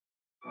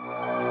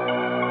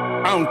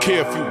I don't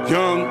care if you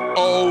young,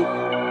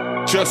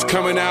 old, just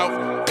coming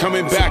out,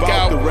 coming back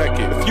out. The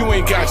record. If you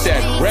ain't got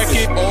that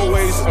record,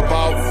 always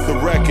about the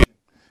record.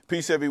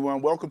 Peace,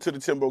 everyone. Welcome to the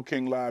Timbo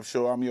King Live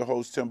Show. I'm your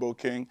host, Timbo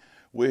King.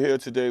 We're here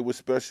today with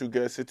special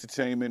guest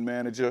entertainment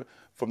manager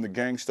from the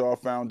Gang Starr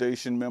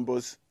Foundation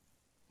members,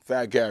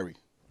 Fat Gary.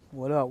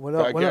 What up? What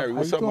up? Fat what Gary, up?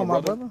 what's How up, you doing, my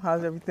brother?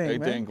 How's everything, man?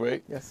 Everything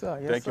great. Yes, sir.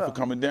 Yes, Thank sir. you for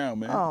coming down,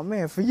 man. Oh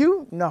man, for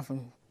you,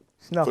 nothing.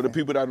 It's nothing. For the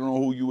people that don't know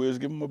who you is,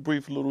 give them a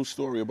brief little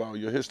story about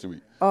your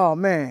history. Oh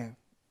man,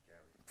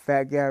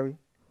 Fat Gary.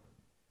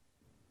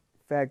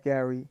 Fat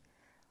Gary.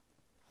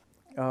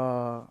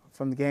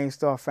 From the Gang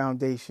Starr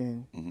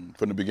Foundation. Mm-hmm.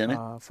 From the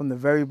beginning? From the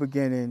very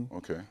beginning.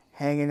 Okay.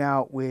 Hanging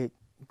out with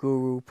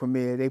Guru,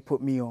 Premier, they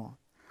put me on.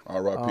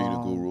 R.I.P.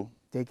 to Guru.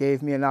 They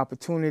gave me an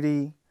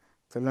opportunity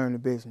to learn the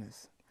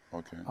business.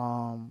 Okay.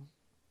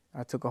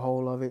 I took a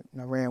hold of it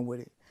and I ran with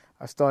it.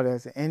 I started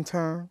as an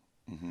intern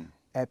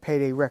at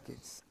Payday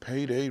Records.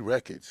 Payday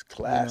Records,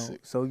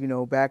 classic.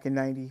 Back in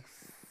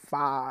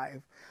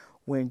 '95,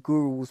 when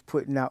Guru was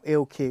putting out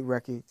Ill Kid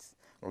Records,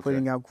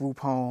 putting out Group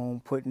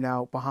Home, putting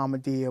out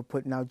Bahamadia,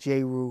 putting out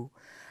J-Rue,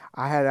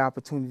 I had an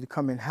opportunity to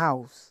come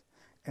in-house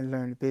and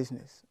learn the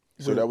business.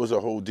 So that was a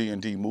whole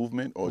D&D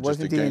movement or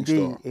just a Gang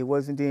Starr? It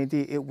wasn't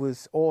D&D. It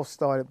was all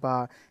started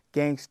by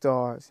Gang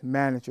Starr's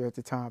manager at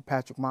the time,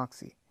 Patrick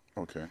Moxie.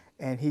 Okay.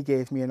 And he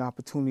gave me an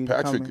opportunity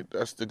to come in. Patrick,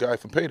 that's the guy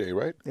from Payday,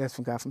 right? That's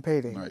the guy from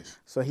Payday. Nice.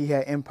 So he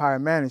had Empire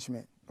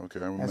Management.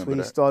 Okay, I remember That's where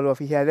that. he started off.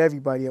 He had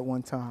everybody at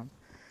one time.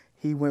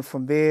 He went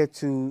from there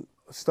to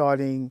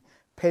starting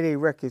Payday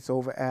Records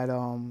over at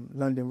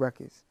London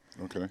Records.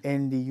 Okay.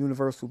 In the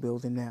Universal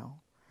building now.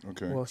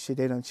 Okay. Well, shit,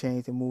 they done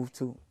changed and moved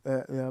to.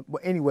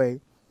 But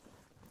anyway,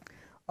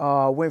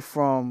 went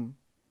from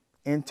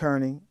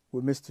interning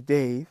with Mr.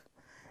 Dave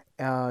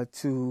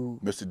to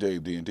Mr.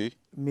 Dave, D&D?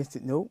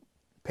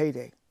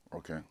 Payday.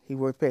 Okay. He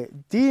worked Payday.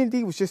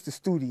 D&D was just a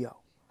studio.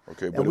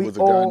 Okay, but it was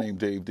a guy named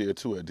Dave there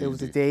too at D&D.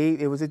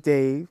 It was a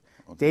Dave.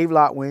 Okay. Dave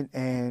Lotwin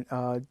and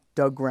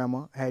Doug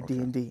Grammer had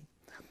D&D.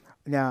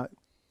 Now,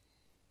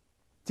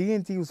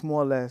 D&D was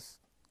more or less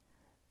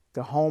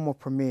the home of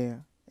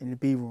Premier in the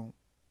B room.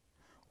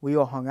 We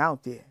all hung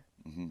out there.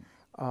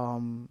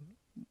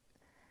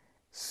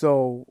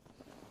 So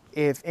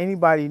if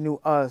anybody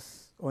knew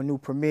us or knew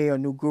Premier or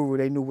knew Guru,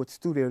 they knew what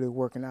studio they were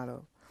working out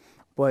of.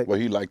 But well,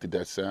 he liked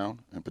that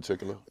sound in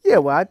particular? Yeah,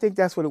 well, I think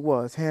that's what it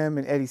was. Him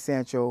and Eddie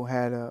Sancho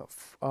had a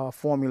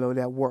formula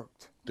that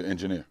worked. The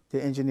engineer?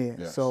 The engineer.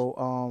 Yes.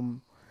 So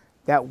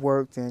that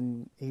worked,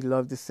 and he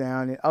loved the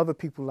sound, and other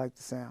people liked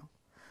the sound.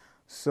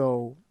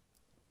 So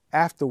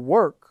after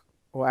work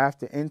or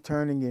after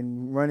interning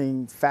and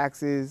running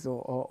faxes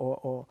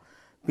or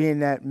being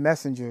that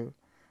messenger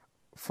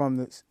from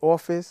the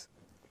office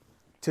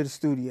to the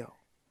studio,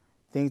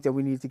 things that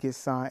we need to get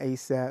signed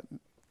ASAP,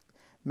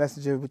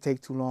 messenger would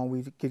take too long,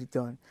 we'd get it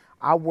done.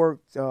 I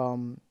worked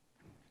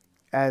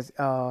as,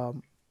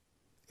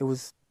 it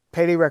was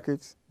Payday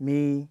Records,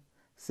 me,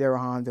 Sarah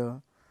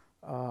Honda.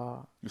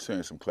 You're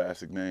saying some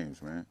classic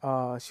names, man.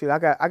 Shit, I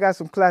got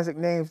some classic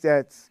names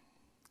that's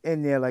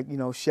in there, like,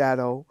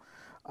 Shadow,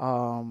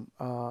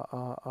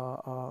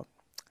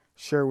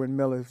 Sherwin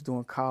Miller's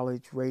doing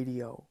college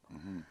radio.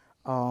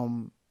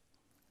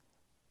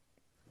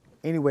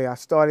 Anyway, I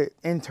started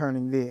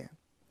interning there.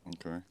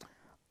 Okay.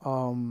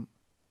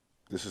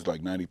 This is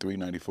like 93,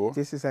 94?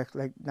 This is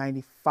actually like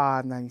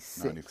 95,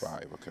 96.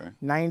 95, okay.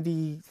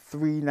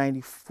 93,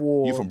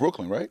 94. You from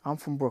Brooklyn, right? I'm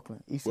from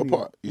Brooklyn, East New New York.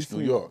 York. What part? East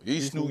New York.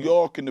 East New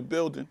York in the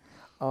building.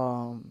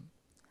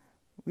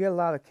 We had a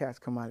lot of cats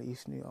come out of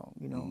East New York,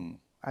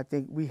 I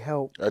think we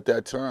helped. At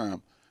that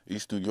time,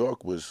 East New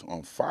York was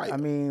on fire. I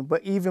mean,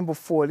 but even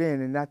before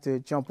then, and not to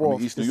jump off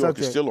East the New York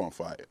subject, is still on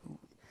fire.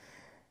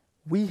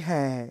 We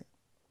had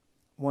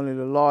one of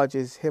the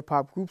largest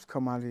hip-hop groups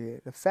come out of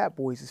there. The Fat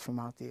Boys is from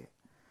out there.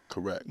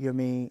 Correct. You know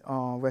what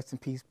I mean? Rest in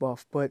peace,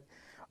 Buff. But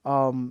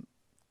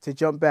to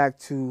jump back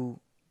to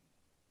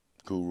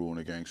Guru and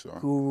the Gang Starr.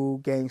 Guru,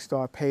 Gang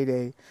Starr,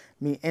 Payday,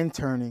 me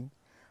interning,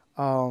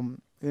 I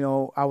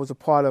was a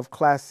part of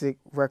classic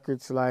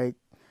records like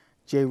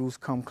J-Rule's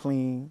Come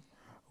Clean,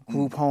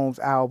 Group Home's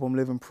album,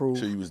 Living Proof.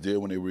 So you was there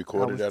when they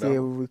recorded that album? I was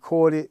there. We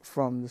recorded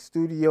from the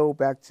studio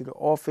back to the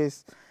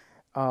office,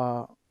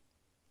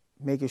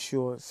 making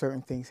sure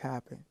certain things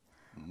happen.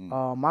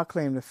 My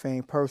claim to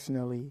fame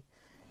personally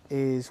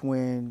is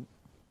when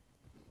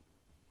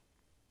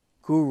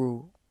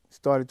Guru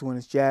started doing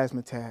his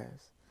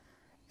Jazzmatazz,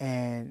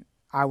 and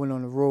I went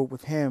on the road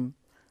with him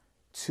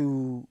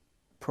to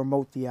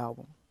promote the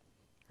album.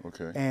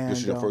 Okay. And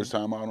this is your first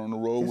time out on the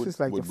road with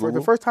Guru?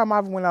 The first time I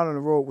ever went out on the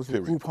road was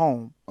with Group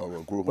Home. Oh,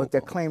 well, Group Home. But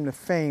that claim to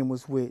fame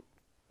was with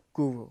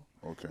Guru.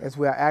 Okay. That's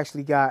where I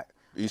actually got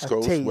East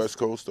Coast, taste. West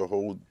Coast, the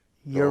whole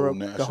Europe,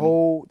 the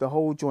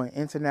whole joint,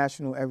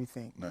 international,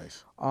 everything.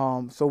 Nice.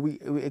 So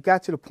it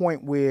got to the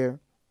point where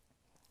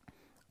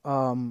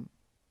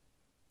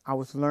I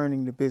was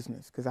learning the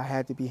business because I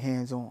had to be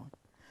hands-on.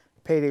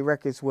 Payday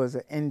Records was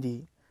an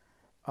indie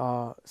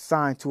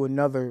signed to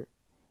another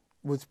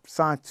was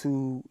signed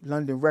to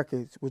London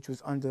Records, which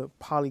was under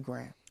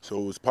Polygram.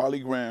 So it was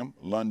Polygram,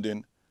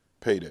 London,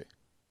 Payday.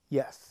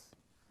 Yes.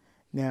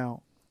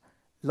 Now,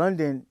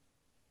 London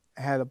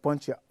had a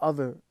bunch of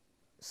other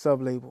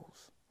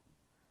sub-labels,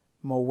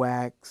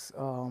 Mowax,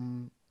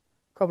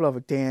 a couple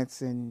of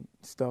dance and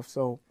stuff.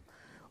 So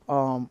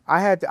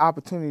I had the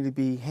opportunity to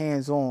be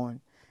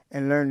hands-on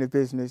and learn the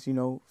business, you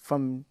know,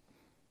 from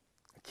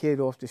a kid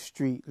off the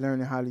street,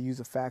 learning how to use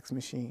a fax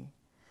machine,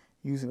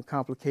 using a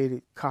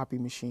complicated copy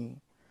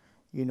machine,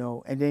 you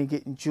know, and then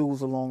getting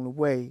jewels along the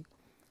way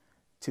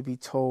to be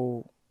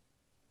told,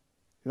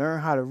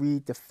 learn how to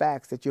read the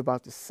fax that you're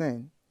about to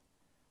send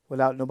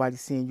without nobody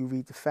seeing you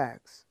read the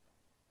fax.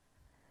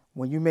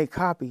 When you make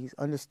copies,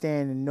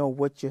 understand and know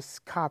what you're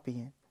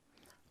copying.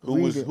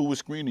 Who was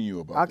screening you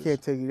about this? I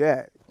can't tell you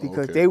that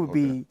because they would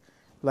be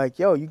like,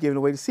 yo, you're giving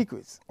away the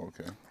secrets.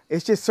 Okay.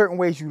 It's just certain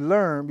ways you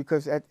learn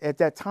because at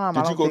that time,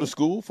 Did you go to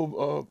school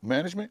for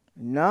management?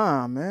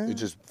 Nah, man. It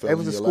just fell It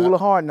was in a your school lap? of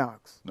hard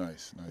knocks.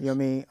 Nice, nice. You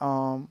know what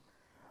I mean?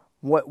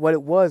 What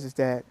it was is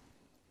that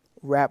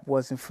rap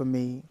wasn't for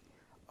me,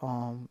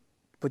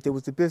 but there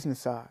was the business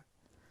side.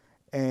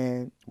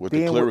 And With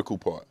the clerical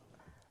part.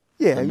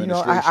 Yeah, you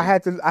know, I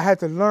had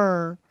to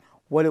learn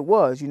what it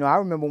was. You know, I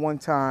remember one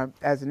time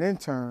as an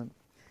intern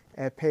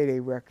at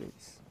Payday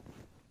Records.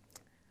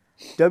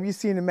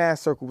 WC and the Mad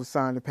Circle was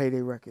signed to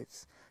Payday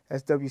Records.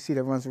 That's WC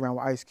that runs around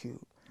with Ice Cube.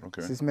 Okay.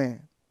 It's his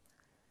man.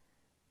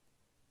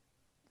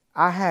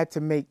 I had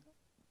to make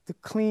the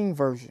clean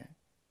version.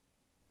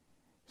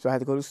 So I had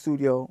to go to the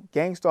studio.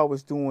 Gang Starr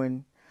was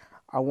doing,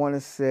 I want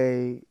to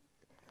say...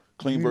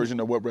 Clean version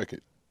of what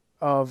record?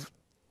 Of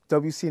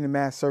WC and the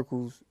Mad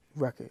Circle's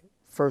record,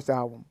 first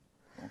album.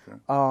 Okay.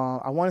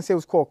 I want to say it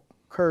was called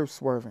Curb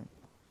Swerving.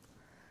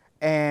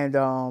 And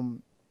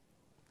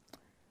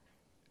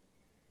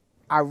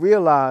I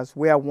realized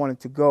where I wanted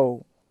to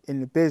go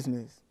in the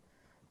business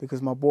because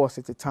my boss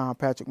at the time,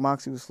 Patrick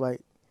Moxie, was like,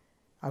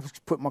 I was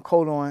putting my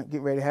coat on,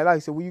 getting ready to head out.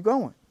 He said, where you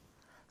going?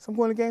 So I'm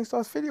going to Gang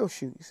Starr's video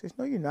shoot. He says,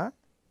 no, you're not.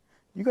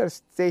 You got to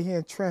stay here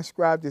and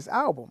transcribe this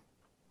album.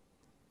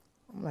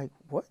 I'm like,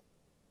 what?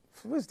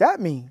 What does that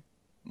mean?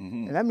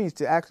 Mm-hmm. And that means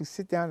to actually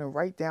sit down and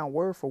write down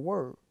word for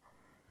word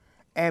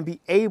and be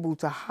able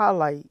to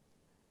highlight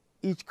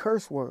each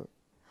curse word.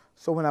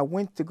 So when I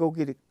went to go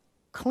get it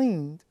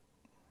cleaned,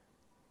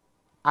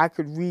 I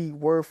could read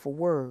word for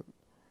word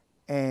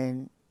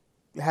and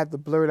had to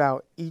blurt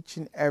out each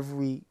and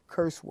every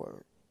curse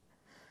word.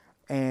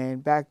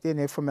 And back then,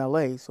 they're from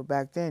L.A., so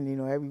back then, you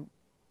know, every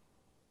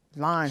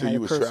line had a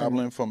curse. So you was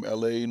traveling from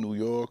L.A., New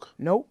York?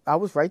 Nope, I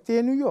was right there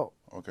in New York.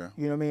 Okay.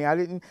 You know what I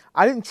mean?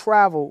 I didn't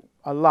travel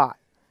a lot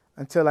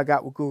until I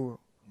got with Guru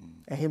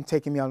and him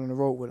taking me out on the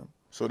road with him.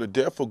 So the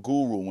death of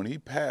Guru, when he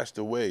passed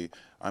away,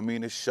 I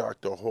mean, it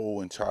shocked the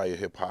whole entire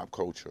hip-hop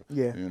culture.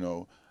 Yeah. You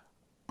know,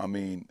 I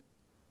mean,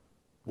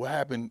 what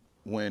happened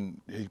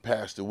when he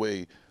passed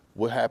away?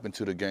 What happened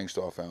to the Gang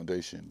Starr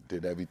Foundation?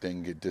 Did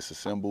everything get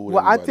disassembled?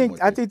 Well, I think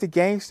the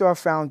Gang Starr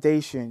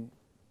Foundation,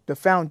 the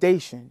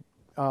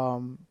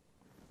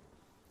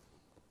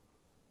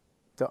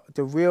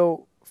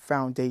real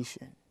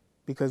foundation,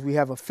 because we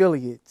have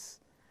affiliates.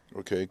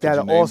 Okay, could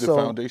you name the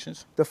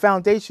foundations? The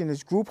foundation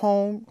is Group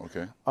Home,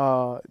 okay,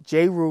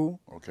 J. Rue,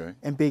 okay,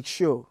 and Big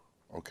Shug.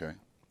 Okay.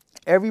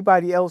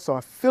 Everybody else are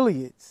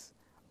affiliates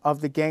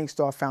of the Gang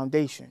Starr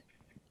Foundation.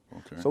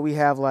 Okay. So we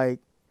have like,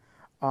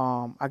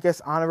 I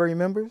guess, honorary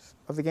members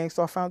of the Gang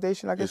Starr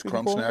Foundation, I guess. Is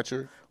Crumb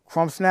Snatcher?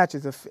 Crumb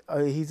Snatcher,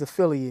 he's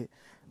affiliate.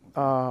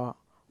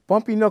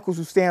 Bumpy Knuckles,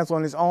 who stands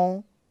on his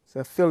own, is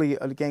an affiliate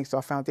of the Gang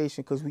Starr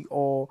Foundation because we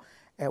all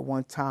at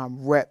one time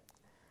repped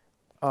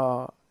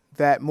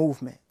that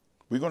movement.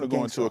 We're going to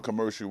go into a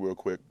commercial real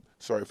quick.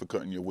 Sorry for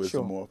cutting your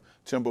wisdom off.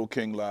 Timbo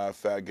King Live,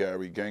 Fat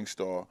Gary, Gang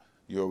Starr.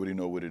 You already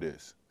know what it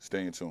is.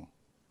 Stay in tune.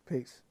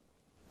 Peace.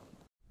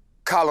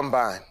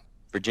 Columbine.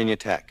 Virginia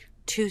Tech.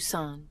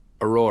 Tucson.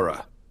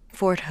 Aurora.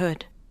 Fort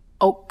Hood.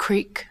 Oak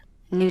Creek.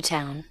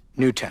 Newtown.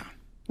 Newtown.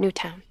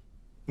 Newtown.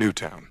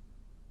 Newtown.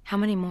 How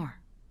many more?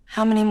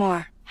 How many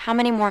more? How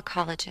many more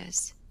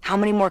colleges? How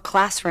many more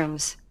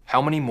classrooms?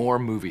 How many more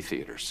movie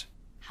theaters?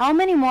 How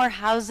many more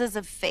houses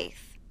of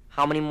faith?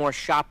 How many more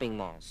shopping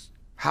malls?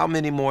 How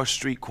many more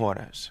street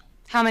corners?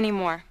 How many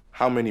more?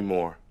 How many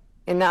more?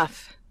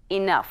 Enough.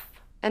 Enough.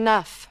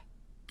 Enough.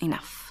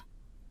 Enough.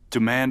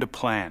 Demand a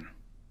plan.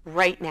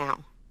 Right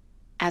now.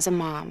 As a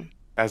mom.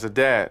 As a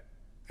dad.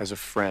 As a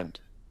friend.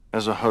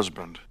 As a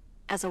husband.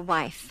 As a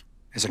wife.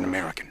 As an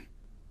American.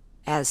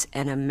 As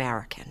an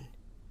American.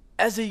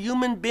 As a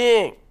human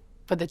being.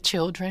 For the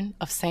children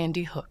of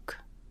Sandy Hook.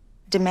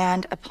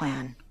 Demand a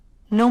plan.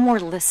 No more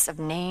lists of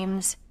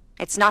names.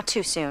 It's not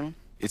too soon.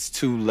 It's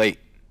too late.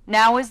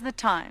 Now is the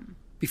time.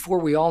 Before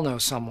we all know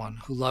someone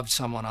who loved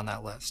someone on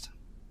that list.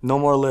 No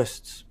more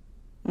lists.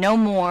 No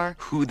more.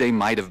 Who they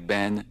might have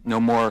been. No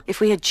more. If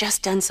we had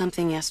just done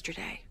something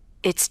yesterday.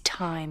 It's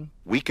time.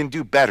 We can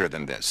do better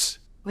than this.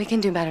 We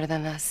can do better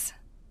than this.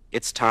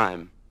 It's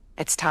time.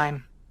 It's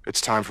time.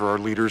 It's time for our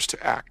leaders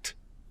to act.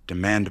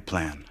 Demand a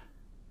plan.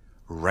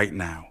 Right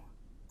now.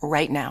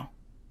 Right now.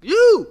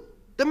 You!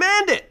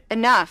 Demand it!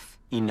 Enough.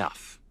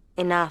 Enough.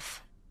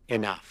 Enough.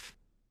 Enough.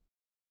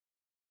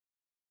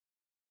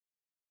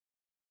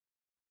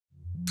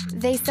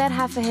 They said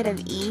half a hit of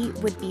E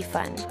would be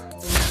fun.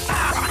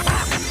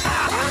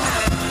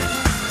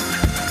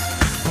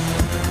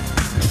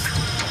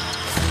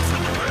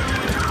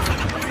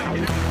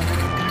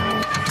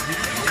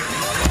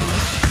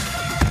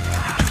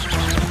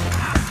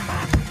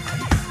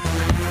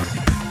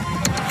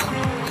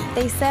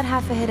 They said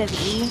half a hit of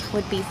E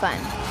would be fun.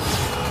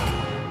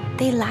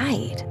 They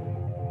lied.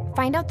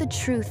 Find out the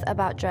truth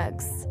about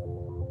drugs.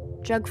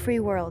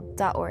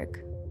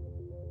 drugfreeworld.org.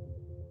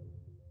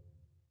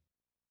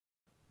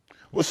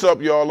 What's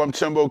up, y'all? I'm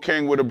Timbo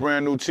King with a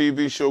brand new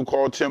TV show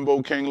called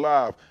Timbo King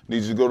Live.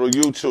 Need you to go to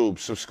YouTube,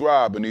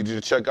 subscribe. I need you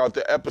to check out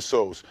the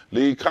episodes.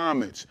 Leave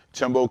comments.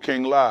 Timbo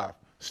King Live.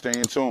 Stay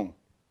in tune.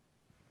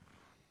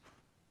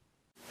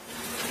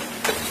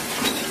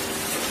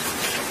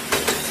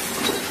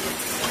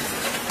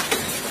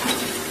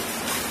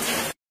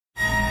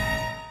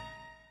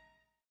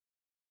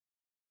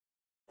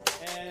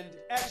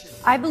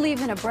 I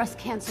believe in a breast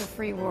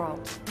cancer-free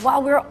world.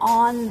 While we're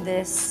on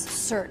this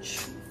search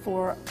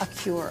for a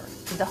cure,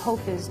 the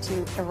hope is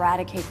to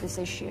eradicate this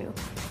issue.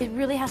 It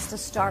really has to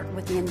start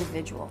with the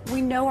individual.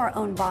 We know our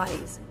own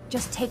bodies.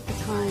 Just take the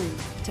time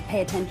to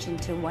pay attention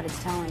to what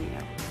it's telling you.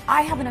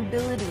 I have an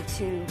ability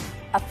to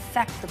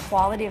affect the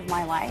quality of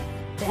my life,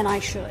 then I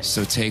should.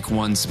 So take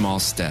one small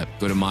step.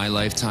 Go to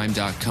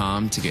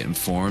mylifetime.com to get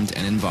informed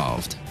and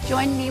involved.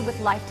 Join me with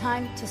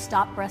Lifetime to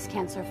stop breast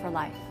cancer for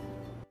life.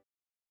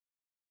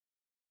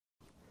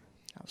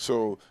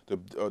 So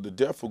the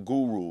death of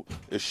Guru,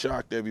 it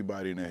shocked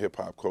everybody in the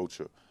hip-hop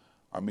culture.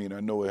 I mean, I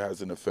know it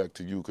has an effect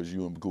to you because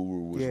you and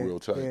Guru was real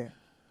tight. Yeah.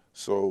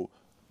 So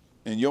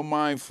in your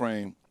mind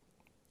frame,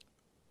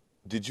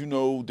 did you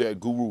know that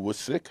Guru was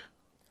sick?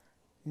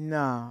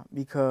 Nah,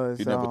 because...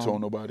 He never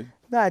told nobody?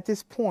 Nah, at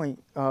this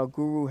point,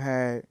 Guru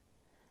had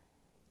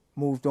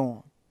moved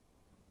on.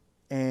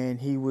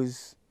 And he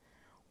was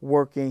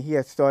working, he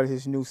had started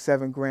his new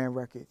 7 Grand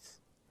Records.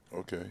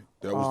 Okay.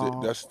 That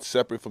was that's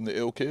separate from the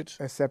Ill Kids?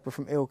 That's separate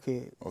from Ill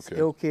Kids. Okay.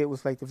 Ill Kid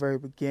was like the very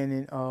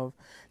beginning of,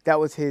 that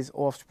was his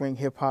offspring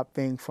hip-hop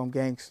thing from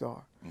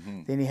Gangstar.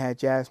 Mm-hmm. Then he had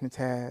Jasmine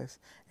Taz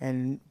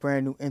and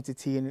brand new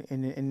entity in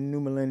the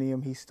new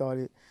millennium. He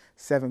started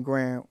 7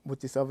 Grand with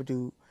this other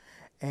dude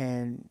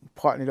and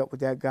partnered up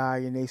with that guy,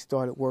 and they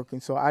started working.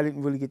 So I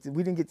didn't really get to,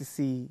 we didn't get to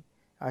see,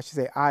 I should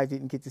say I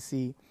didn't get to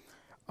see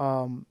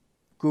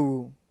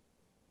Guru.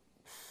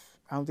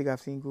 I don't think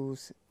I've seen Guru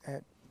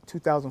at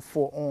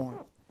 2004 on.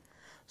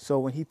 So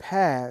when he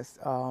passed,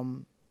 how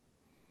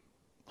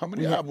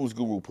many albums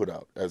Guru put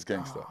out as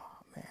Gangstar?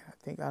 Oh, man, I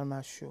think, I'm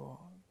not sure.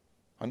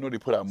 I know they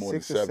put out more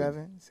than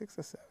 7. 6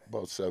 or 7.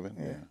 About 7,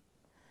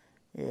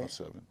 yeah. About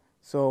 7.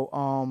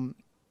 So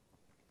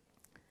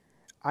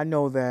I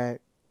know that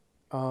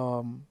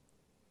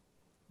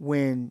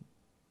when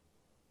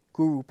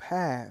Guru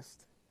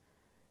passed,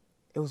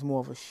 it was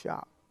more of a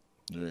shock.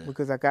 Yeah.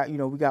 Because I got,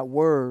 we got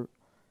word.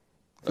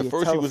 At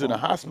first he was in the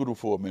hospital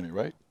for a minute,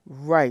 right?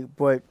 Right,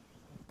 but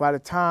by the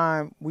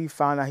time we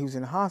found out he was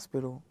in the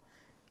hospital,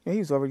 he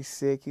was already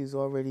sick. He was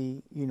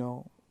already,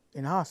 in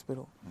the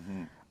hospital.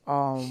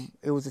 Mm-hmm.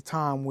 It was a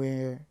time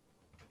where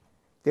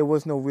there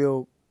was no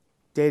real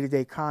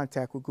day-to-day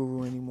contact with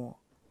Guru anymore.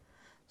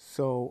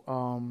 So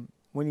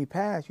when he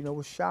passed, it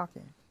was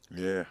shocking.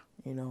 Yeah.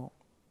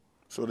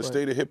 So the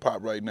state of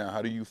hip-hop right now,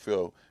 how do you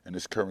feel in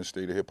this current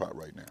state of hip-hop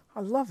right now?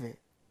 I love it.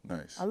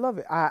 Nice. I love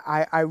it.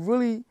 I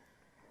really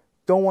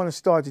don't want to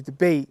start the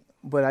debate,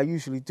 but I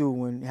usually do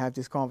when I have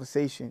this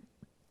conversation.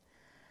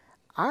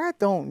 I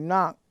don't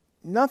knock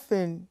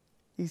nothing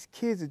these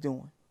kids are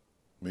doing.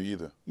 Me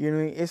either. You know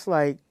what I mean? It's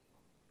like,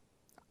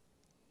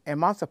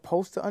 am I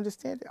supposed to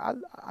understand it?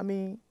 I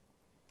mean,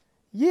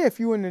 yeah, if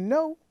you're in the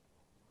know,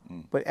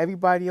 but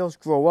everybody else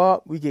grow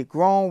up, we get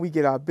grown, we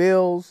get our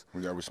bills.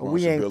 We got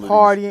responsibilities. We ain't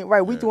partying,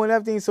 right? We doing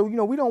everything. So,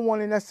 we don't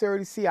want to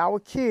necessarily see our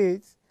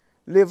kids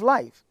live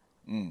life.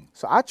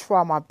 So I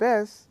try my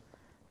best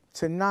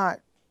to not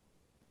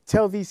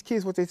tell these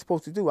kids what they're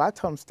supposed to do. I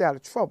tell them stay out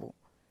of trouble.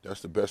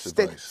 That's the best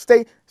advice.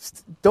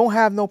 Don't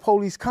have no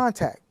police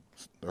contact.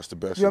 That's the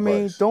best advice. You know what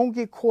I mean? Don't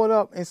get caught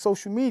up in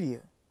social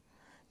media.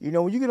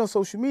 When you get on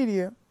social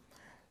media,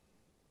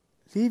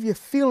 leave your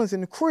feelings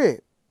in the crib.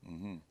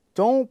 Mm-hmm.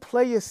 Don't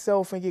play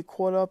yourself and get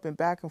caught up in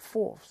back and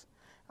forths.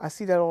 I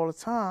see that all the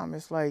time.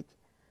 It's like,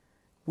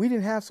 we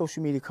didn't have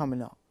social media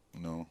coming up.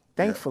 No.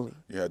 Thankfully.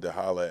 You had to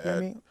holler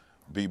at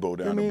Bebo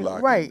down the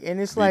block. Right, and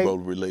it's like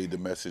Bebo relayed the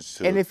message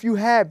to. And if you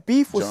had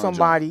beef with John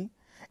somebody,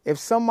 if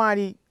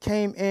somebody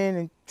came in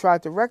and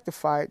tried to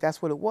rectify it,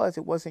 that's what it was.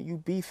 It wasn't you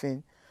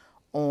beefing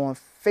on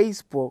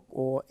Facebook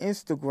or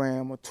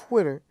Instagram or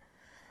Twitter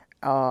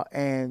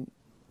and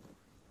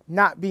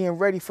not being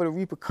ready for the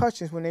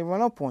repercussions when they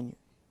run up on you.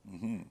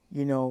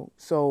 Mm-hmm.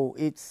 So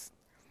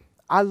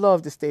I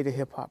love the state of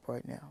hip hop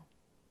right now.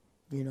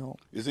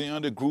 Is there any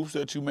other groups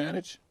that you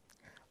manage?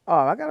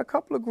 I got a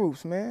couple of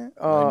groups, man.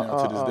 Right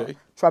now, to this day?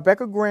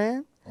 Tribeca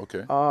Grand,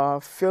 Okay.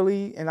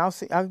 Philly, and I'll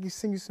send you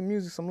some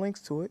music, some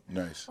links to it.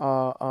 Nice.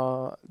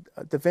 The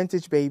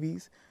Vintage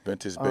Babies.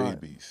 Vintage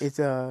Babies. It's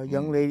a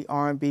young lady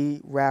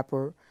R&B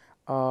rapper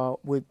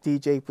with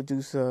DJ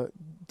producer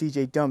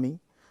DJ Dummy,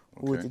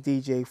 who was the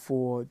DJ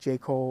for J.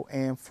 Cole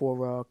and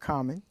for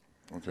Common.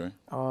 Okay.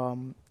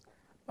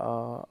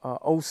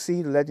 OC,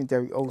 the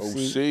legendary OC.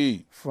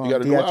 OC. From You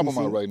got a new DITC. album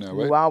out right now,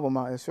 right? New album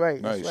out. That's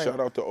right. Nice. That's right. Shout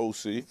out to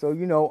OC. So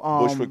you know,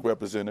 Bushwick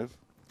representative.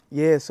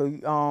 Yeah. So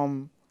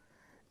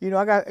you know,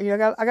 I got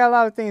a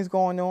lot of things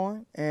going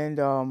on, and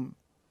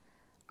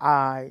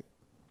I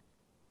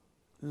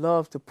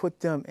love to put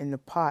them in the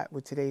pot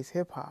with today's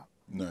hip hop.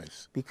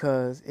 Nice.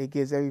 Because it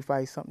gives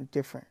everybody something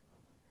different.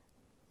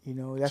 You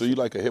know. That's so you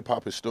like a hip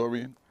hop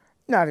historian?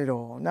 Not at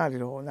all. Not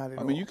at all. Not at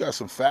all. I mean, you got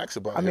some facts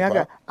about hip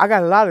hop. I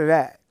got a lot of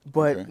that,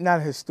 but Okay. not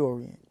a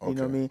historian. Okay. You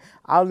know what I mean?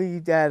 I'll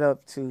leave that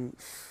up to,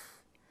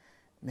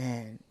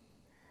 man.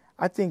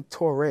 I think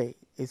Torre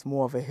is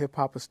more of a hip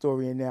hop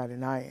historian now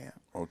than I am.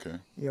 Okay.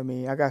 You know what I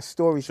mean? I got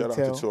stories Shout to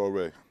tell. out to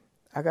Torre.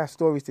 I got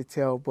stories to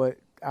tell, but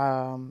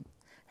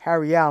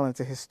Harry Allen's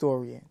a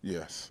historian.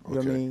 Yes. Okay. You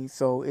know what I mean?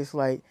 So it's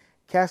like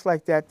cats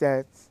like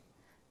that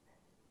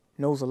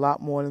knows a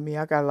lot more than me.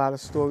 I got a lot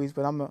of stories,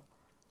 but I'm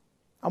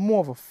more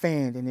of a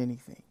fan than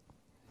anything.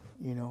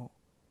 You know,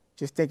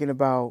 just thinking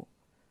about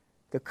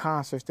the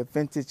concerts, the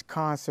vintage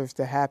concerts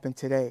that happen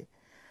today.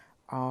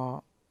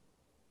 I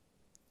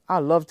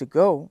love to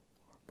go,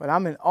 but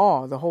I'm in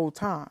awe the whole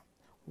time,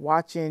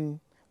 watching,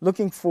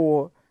 looking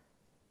for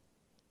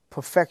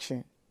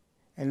perfection,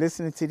 and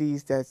listening to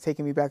these that's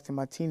taking me back to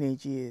my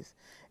teenage years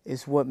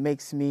is what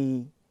makes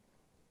me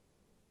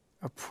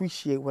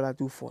appreciate what I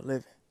do for a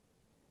living.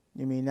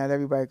 You know what I mean? Not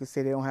everybody can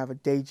say they don't have a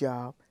day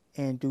job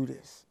and do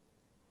this.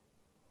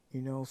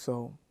 You know,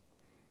 so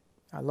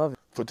I love it.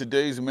 For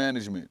today's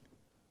management,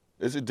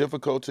 is it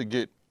difficult to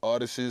get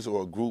artists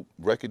or group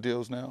record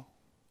deals now?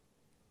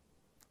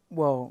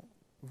 Well,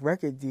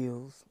 record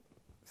deals.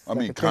 I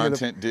mean,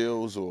 content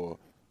deals or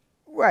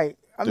right.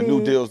 The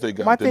new deals they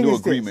got, the new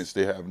agreements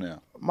they have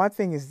now. My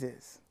thing is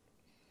this.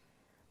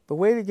 The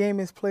way the game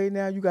is played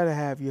now, you got to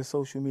have your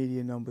social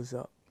media numbers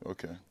up.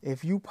 Okay.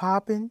 If you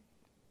popping,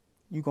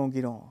 you going to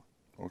get on.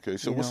 Okay,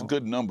 so what's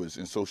good numbers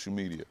in social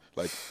media,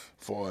 like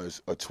far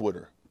as a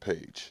Twitter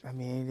page? I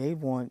mean, they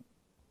want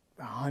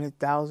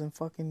 100,000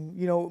 fucking,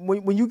 you know,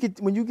 when you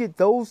get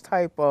those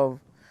type of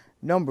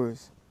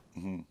numbers,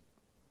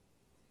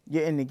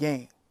 you're in the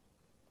game.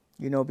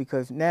 You know,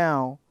 because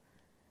now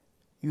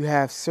you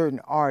have certain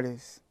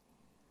artists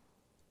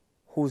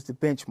who's the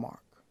benchmark.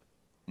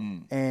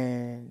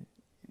 And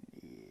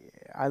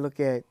I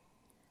look at...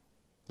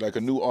 Like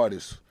a new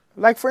artist.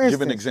 Like, for instance...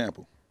 Give an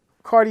example.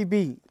 Cardi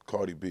B.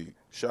 Cardi B.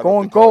 Shout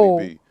going out to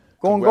Cardi B.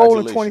 Going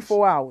gold in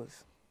 24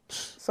 hours.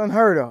 It's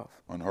unheard of.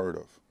 Unheard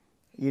of.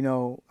 You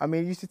know, I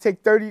mean, it used to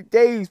take 30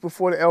 days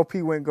before the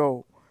LP went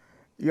gold.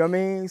 You know what I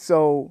mean?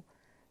 So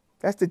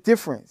that's the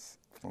difference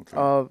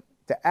of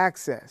the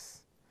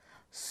access.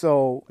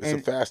 So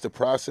it's a faster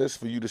process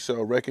for you to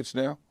sell records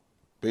now?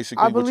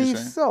 Basically, I what you're believe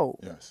saying? so.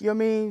 Yes. You know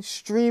what I mean?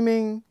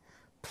 Streaming,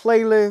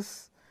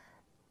 playlists.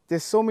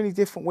 There's so many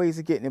different ways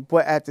of getting it.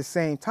 But at the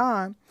same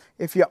time,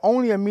 if you're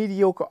only a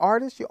mediocre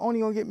artist, you're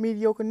only going to get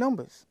mediocre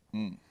numbers.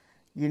 You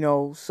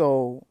know,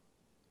 so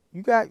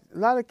you got a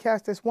lot of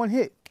cats that's one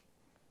hit.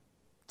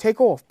 Take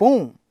off,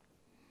 boom.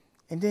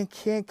 And then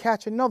can't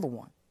catch another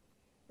one.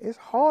 It's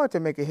hard to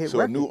make a hit record.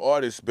 So a new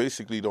artist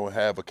basically don't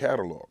have a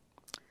catalog.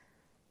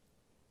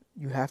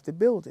 You have to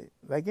build it,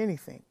 like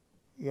anything.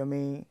 You know what I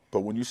mean?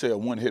 But when you say a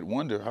one-hit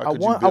wonder, how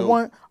could you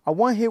build? A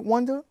one-hit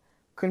wonder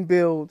can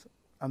build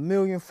 1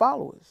 million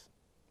followers.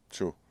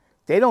 True.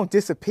 They don't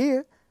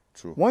disappear.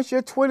 True. Once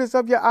your Twitter's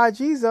up, your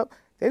IG's up,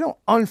 they don't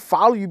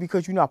unfollow you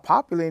because you're not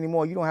popular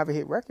anymore. You don't have a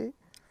hit record.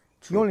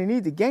 True. You only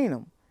need to gain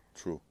them.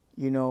 True.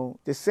 You know,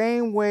 the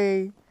same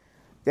way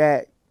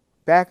that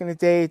back in the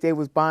day they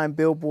was buying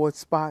billboard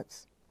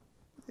spots,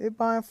 they're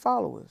buying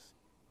followers.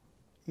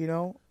 You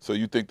know? So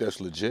you think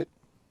that's legit?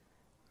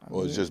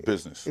 Or it's just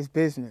business? It's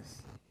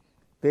business.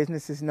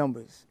 Business is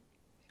numbers.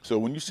 So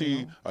when you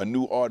see a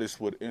new artist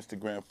with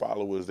Instagram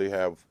followers, they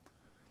have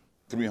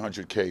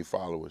 300K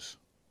followers.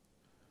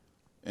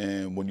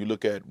 And when you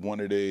look at one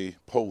of their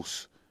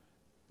posts,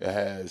 it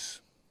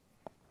has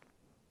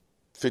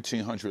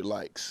 1,500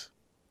 likes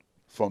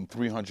from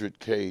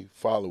 300K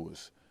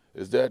followers.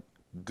 Is that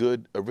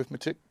good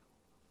arithmetic?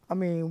 I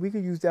mean, we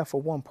could use that for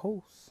one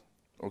post.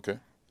 Okay.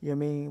 You know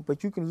what I mean?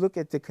 But you can look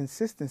at the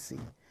consistency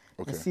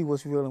and see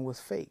what's real and what's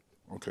fake.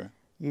 Okay.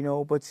 You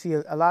know, but see,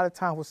 a lot of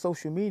times with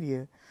social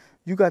media,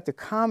 you got the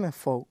common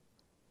folk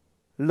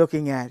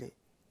looking at it.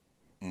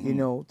 You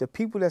know, the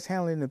people that's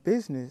handling the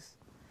business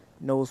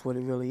knows what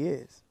it really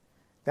is.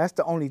 That's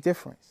the only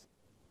difference.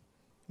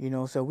 You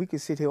know, so we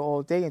could sit here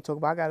all day and talk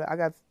about, I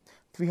got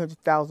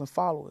 300,000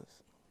 followers.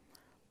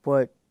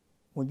 But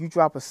when you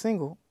drop a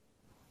single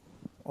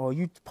or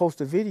you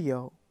post a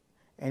video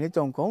and it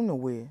don't go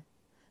nowhere,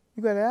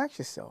 you got to ask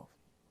yourself,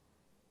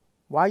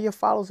 why your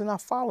followers are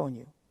not following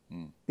you?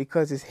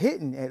 Because it's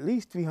hitting at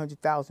least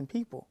 300,000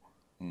 people.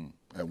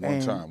 At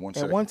one time,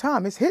 At one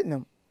time, it's hitting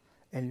them.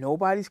 And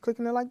nobody's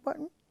clicking the like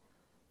button.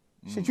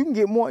 Shit, you can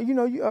get more, you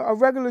know, a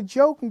regular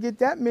Joe can get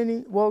that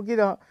many, well, get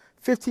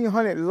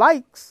 1,500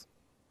 likes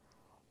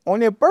on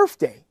their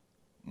birthday.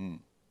 You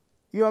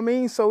know what I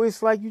mean? So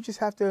it's like you just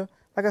have to,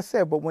 like I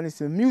said, but when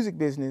it's in the music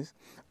business,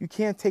 you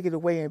can't take it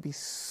away and be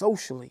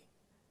socially.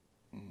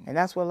 And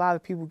that's what a lot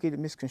of people get it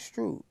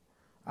misconstrued.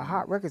 A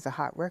hot record's a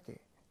hot record.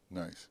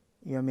 Nice.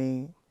 You know what I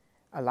mean?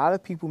 A lot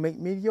of people make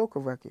mediocre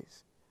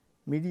records,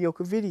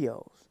 mediocre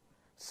videos.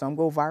 Some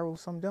go viral,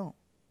 some don't.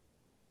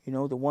 You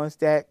know, the ones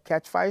that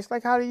catch fire, it's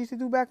like how they used to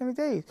do back in the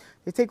days.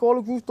 They take all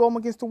the groups, throw them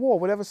against the wall.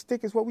 Whatever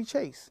stick is what we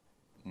chase.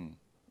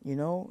 You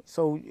know?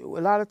 So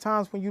a lot of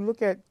times when you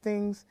look at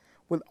things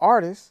with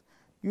artists,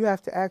 you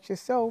have to ask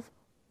yourself,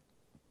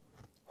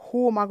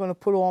 who am I going to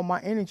put all my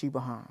energy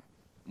behind?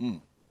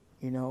 You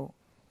know?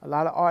 A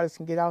lot of artists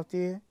can get out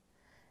there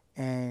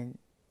and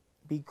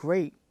be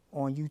great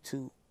on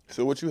YouTube.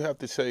 So what you have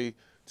to say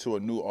to a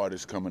new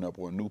artist coming up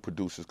or new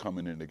producers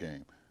coming in the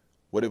game,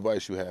 what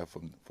advice you have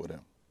for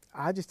them?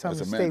 I just tell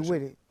them to stay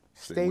with it.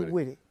 Stay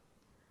with it.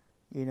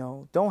 You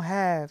know, don't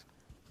have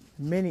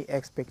many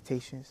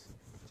expectations.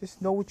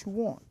 Just know what you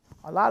want.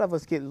 A lot of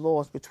us get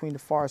lost between the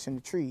forest and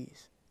the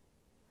trees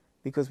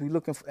because we're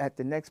looking at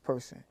the next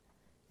person.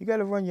 You got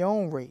to run your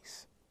own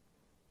race.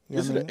 You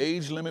Is it an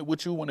age limit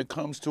with you when it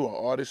comes to an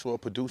artist or a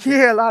producer?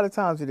 Yeah, a lot of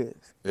times it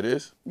is. It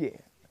is? Yeah.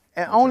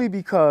 And only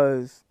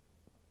because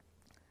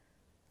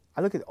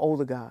I look at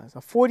older guys. A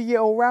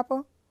 40-year-old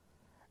rapper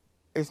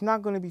is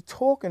not going to be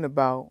talking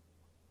about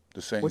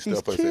the same what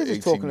stuff these as an kids are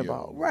 18-year-old. talking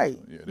about. Right.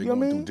 Yeah, they're you know going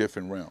what I to mean? do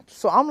different realms.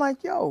 So I'm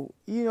like, yo,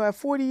 you know, at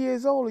 40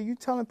 years old, are you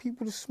telling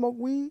people to smoke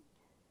weed?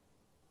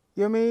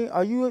 You know what I mean?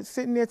 Are you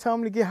sitting there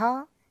telling them to get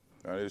high?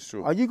 That is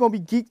true. Are you going to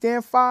be geeked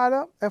and fired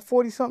up at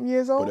 40-something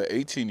years old? But an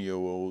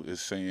 18-year-old is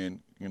saying,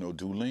 you know,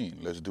 do lean.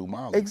 Let's do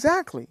Molly.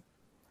 Exactly.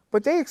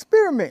 But they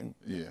experimenting.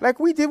 Yeah. Like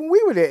we did when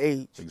we were their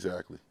age.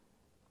 Exactly.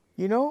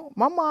 You know,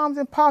 my moms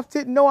and pops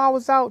didn't know I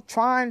was out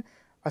trying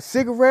a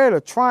cigarette or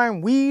trying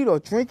weed or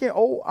drinking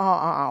old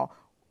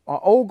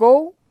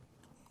gold.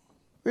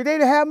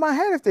 They'd have my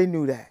head if they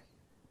knew that.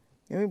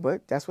 You know,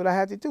 but that's what I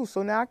had to do.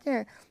 So now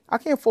I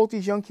can't fault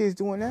these young kids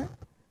doing that.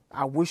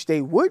 I wish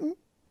they wouldn't.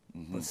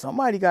 But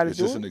somebody got to do it. It's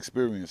just an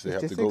experience they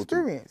have to go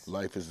through.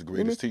 Life is the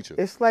greatest teacher.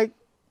 It's like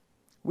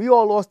we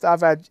all lost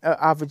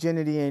our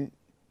virginity and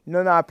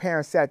none of our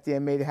parents sat there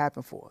and made it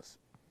happen for us.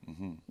 You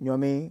know what I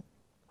mean?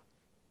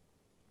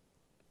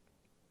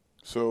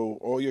 So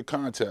all your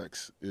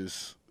contacts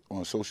is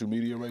on social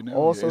media right now?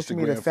 All your social Instagram,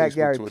 media, Facebook, Fat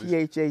Gary, Twitter?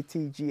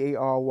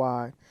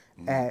 PhatGary,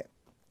 at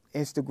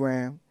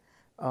Instagram,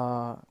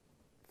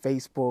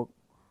 Facebook,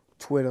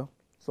 Twitter.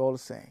 It's all the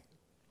same.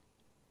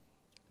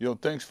 Yo,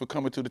 thanks for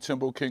coming to the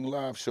Timbo King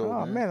Live Show,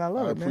 Oh, man. I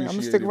love it, man. I'm going to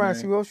appreciate stick it, around and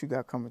man. see what else you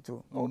got coming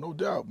through. Oh, no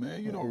doubt,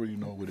 man. You already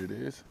know what it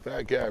is.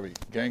 Fat Gary,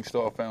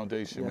 Gangstar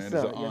Foundation, Yes, man.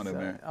 sir. It's an honor,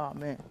 man. Oh,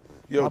 man.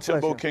 Yo, My Timbo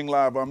pleasure. King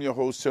Live. I'm your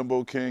host,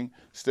 Timbo King.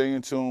 Stay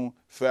in tune.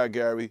 Fat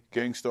Gary,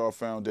 Gangstar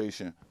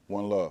Foundation.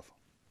 One love.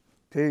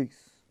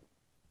 Peace.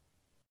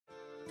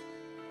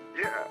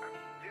 Yeah.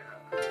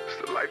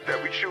 It's the life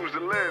that we choose to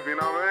live, you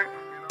know what I mean?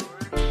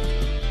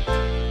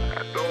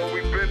 After all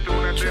we've been through,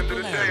 and at the end of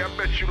the day, I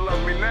bet you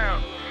love me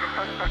now.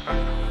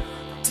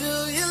 Do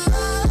you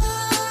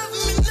love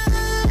me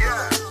now?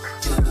 Yeah.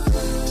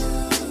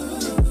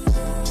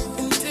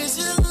 And did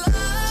you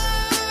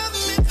love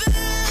me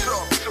then?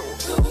 Talk to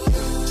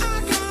I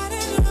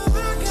gotta know, I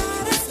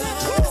gotta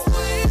stop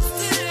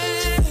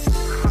wasting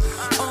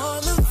all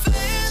the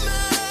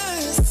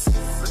famous.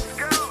 Let's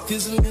go.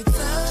 'Cause when the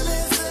time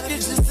is up, you're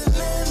just a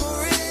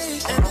memory.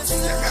 And it's You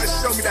gotta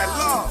show me that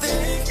love.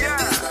 Yeah.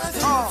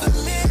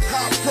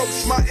 I approach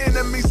my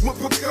enemies with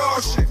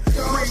precaution.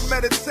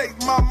 Premeditate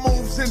my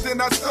moves and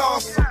then I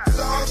toss them.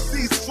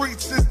 These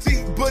streets is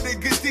deep, but it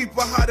get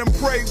deeper. I done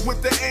prayed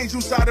with the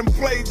angels, I done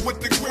played with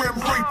the Grim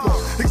Reaper.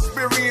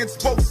 Experience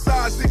both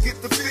sides to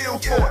get the feel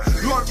for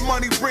it. Learn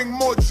money, bring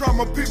more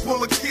drama,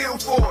 people are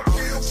killed for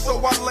it. So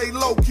I lay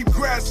low, keep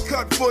grass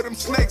cut for them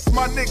snakes.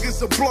 My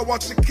niggas will blow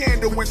out your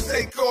candle and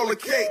take all the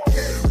cake.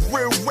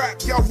 Real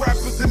rap, y'all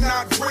rappers are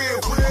not real.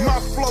 My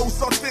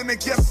flow's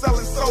authentic, yes,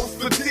 selling souls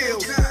for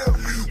deals.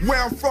 Where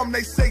I'm from,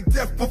 they say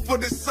death before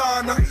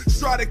dishonor.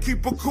 Try to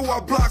keep it cool,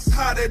 our block's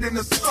hotter than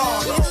the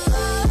sauna.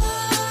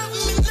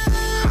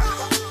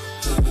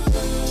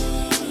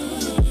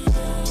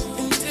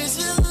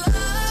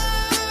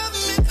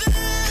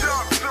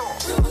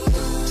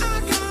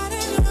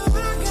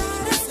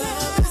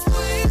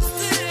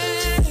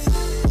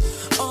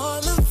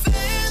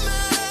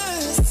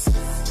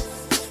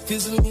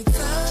 Cause when your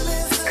time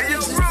is up, Hey, yo,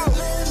 it's just bro. a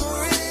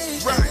memory.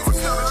 Right,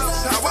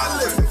 that's how I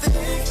live it.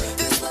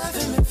 This life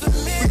ain't meant for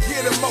me.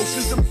 Forget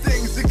emotions, them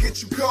things that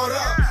get you caught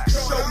up.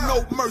 Show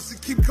no mercy,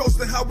 keep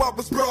coasting how I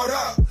was brought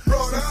up.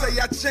 Some say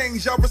I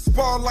change, I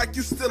respond like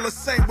you still the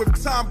same.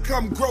 With time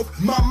come growth,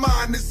 my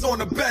mind is on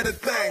the better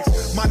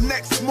things. My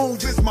next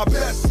move is my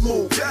best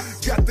move.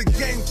 Got the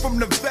game from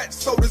the vet,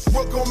 so this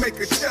work gon' make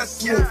a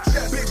chess move.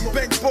 Big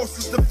bank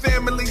bosses, the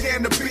family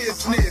and the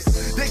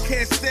business. They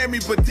can't stand me,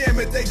 but damn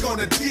it, they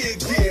gonna dig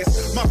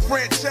this. My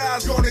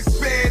franchise gonna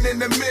expand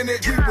in a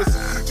minute. We was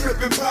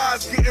flipping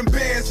pies, getting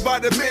bands by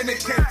the minute.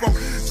 Came from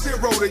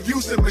zero to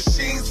using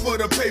machines for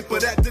the paper.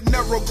 That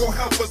dinero gon'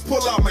 help us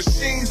pull out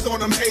machines on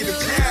them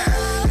haters.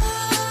 Yeah.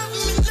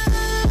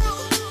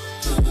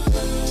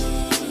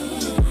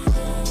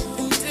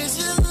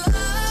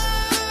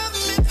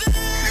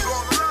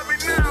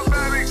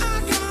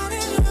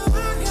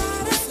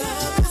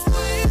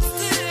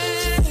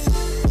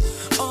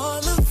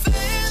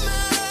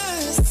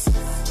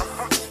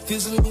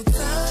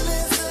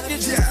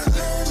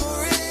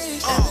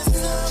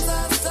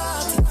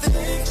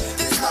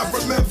 I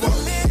remember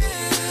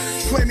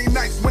plenty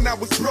nights when I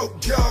was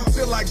broke, dog,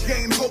 till I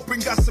gained hope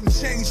and got some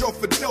change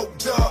off a dope,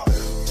 dog.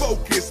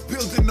 Focus,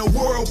 building a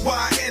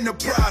worldwide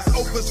enterprise.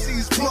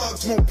 Overseas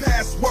plugs, more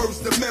passwords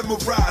to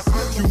memorize.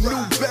 You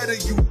knew better,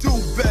 you do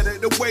better.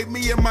 The way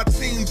me and my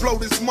team blow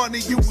this money,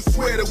 you would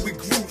swear that we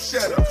grew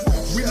cheddar.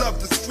 We love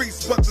the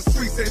streets, but the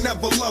streets ain't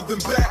never loving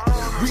back.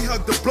 We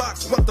hug the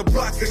blocks, but the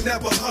blocks ain't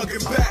never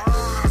hugging back.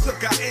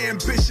 Took our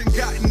ambition,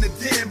 got in the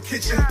damn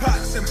kitchen.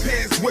 Pots and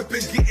pans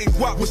whipping, getting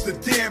guap was the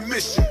damn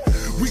mission.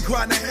 We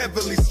grinding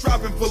heavily,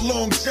 striving for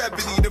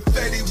longevity. The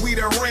Fetty we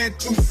done ran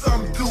through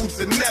some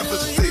dudes and never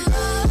see.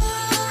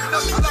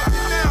 Love you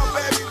now,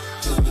 baby.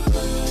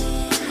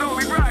 You know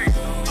me right.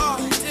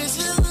 Did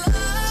you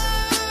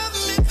love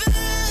me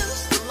then?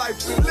 The life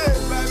we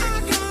live, baby.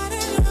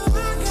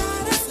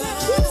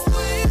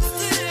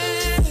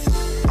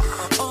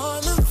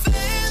 All the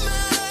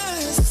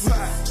famous.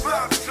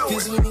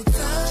 Right.